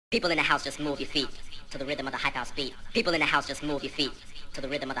People in the house just move your feet to the rhythm of the hype house beat. People in the house just move your feet to the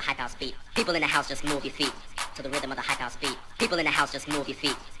rhythm of the hype house beat. People in the house just move your feet to the rhythm of the hype house beat. People in the house just move your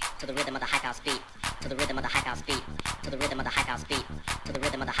feet to the rhythm of the hype house beat. To the rhythm of the hype house beat. To the rhythm of the hype house beat. To the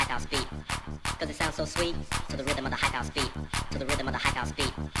rhythm of the hype house beat. Cause it sounds so sweet. To the rhythm of the hype house beat. To the rhythm of the hype house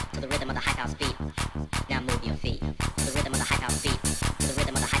beat. To the rhythm of the hype house beat. Now move your feet to the rhythm of the hype house beat. To the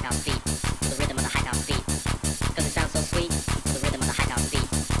rhythm of the hype house beat. To the rhythm of the hype house beat. Cause it sounds so sweet. To the rhythm of the hype house beat.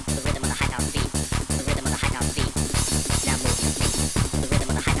 To the rhythm of the hype house beat. To the rhythm of the hype house beat. Now move your feet to the rhythm of the hype house beat. To the rhythm of the hype house beat. To the rhythm of the hype house beat. Cause it sounds so sweet. To the rhythm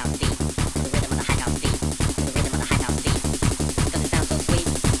of the hype house beat. To the rhythm of the hype house beat. To the rhythm of the hype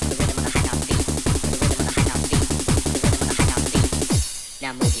house beat.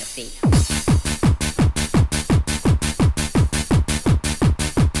 Now move your feet.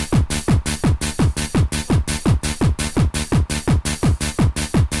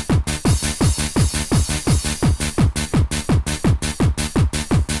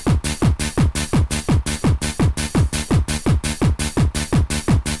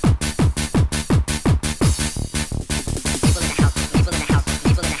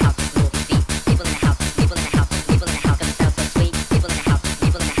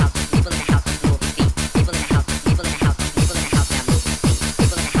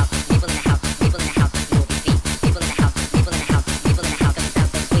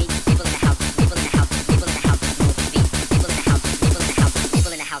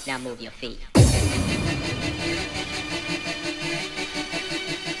 Now move your feet.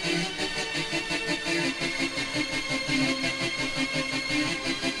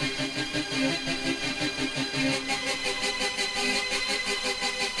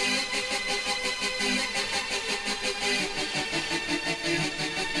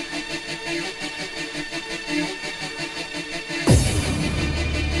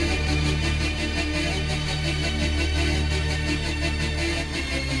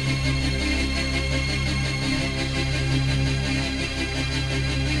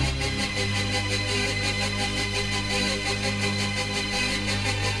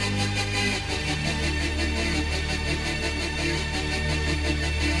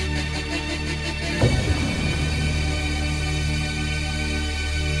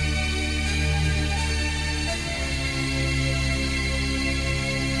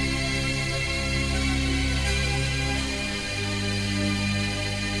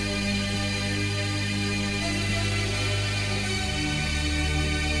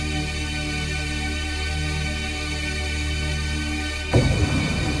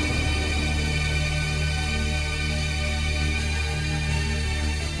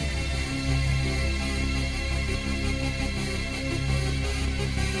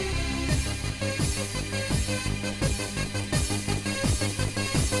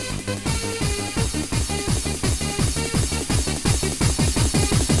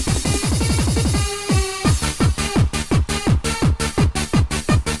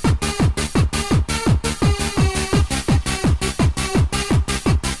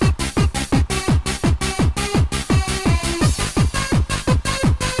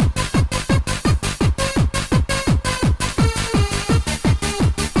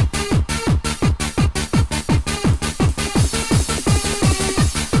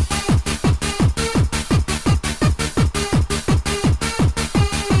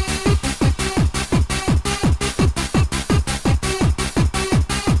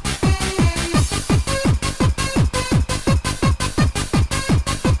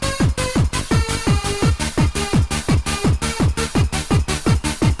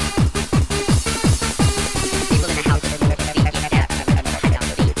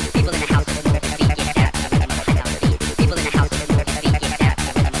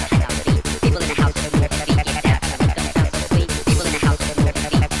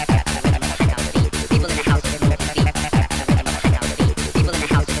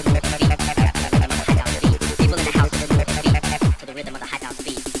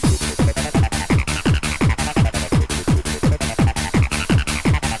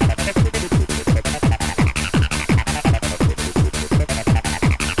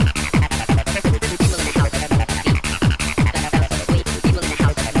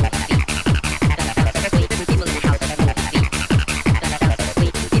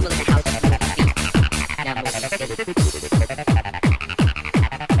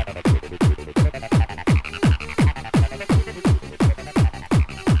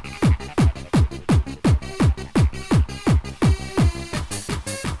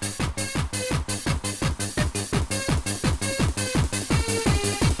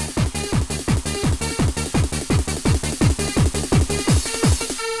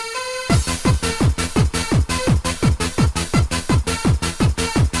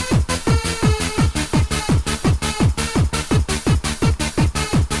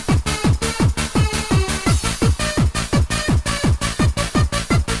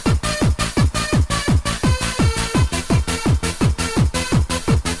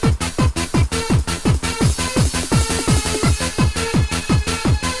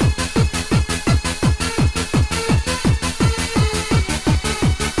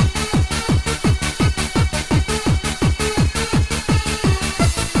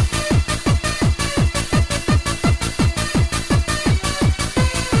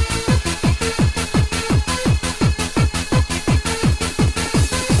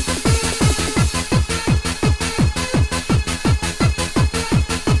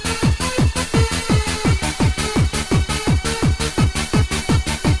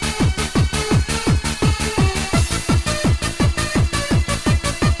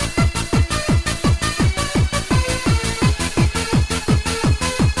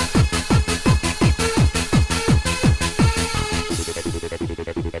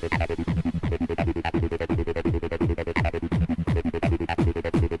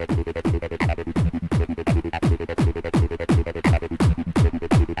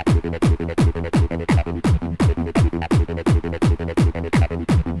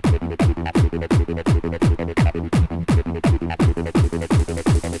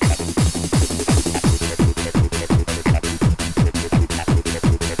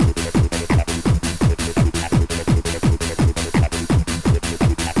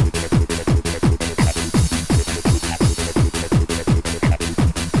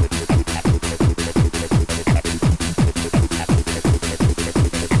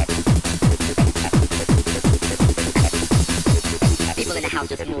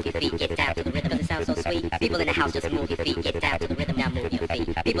 just move your feet. Get down to the rhythm. Does it sound so sweet? People in the house, just move your feet. Get down to the rhythm. Now move your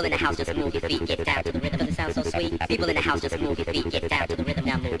feet. People in the house, just move your feet. Get down to the rhythm. Does it sound so sweet? People in the house, just move your feet. Get down to the rhythm.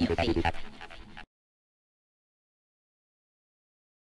 Now move your feet.